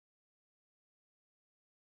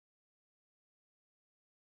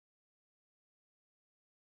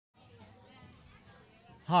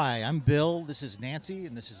Hi, I'm Bill, this is Nancy,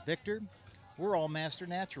 and this is Victor. We're all Master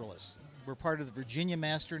Naturalists. We're part of the Virginia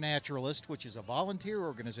Master Naturalist, which is a volunteer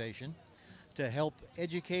organization to help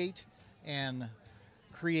educate and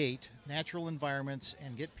create natural environments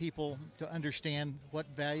and get people to understand what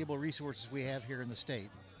valuable resources we have here in the state.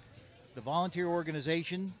 The volunteer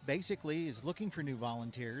organization basically is looking for new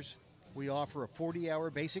volunteers. We offer a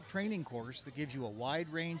 40-hour basic training course that gives you a wide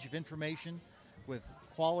range of information with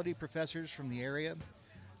quality professors from the area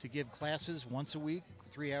to give classes once a week,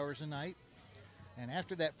 3 hours a night. And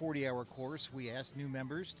after that 40-hour course, we ask new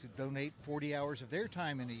members to donate 40 hours of their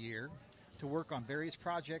time in a year to work on various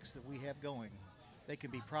projects that we have going. They can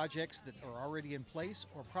be projects that are already in place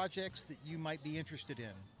or projects that you might be interested in,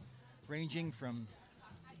 ranging from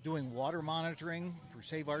doing water monitoring for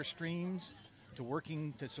Save Our Streams to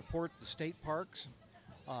working to support the state parks,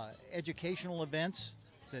 educational events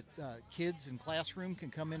that kids in classroom can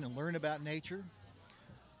come in and learn about nature,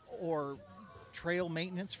 or trail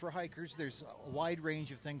maintenance for hikers. There's a wide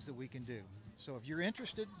range of things that we can do. So if you're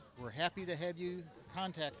interested, we're happy to have you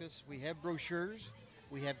contact us. We have brochures,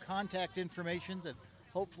 we have contact information that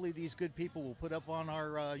hopefully these good people will put up on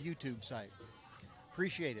our YouTube site.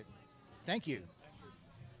 Appreciate it. Thank you.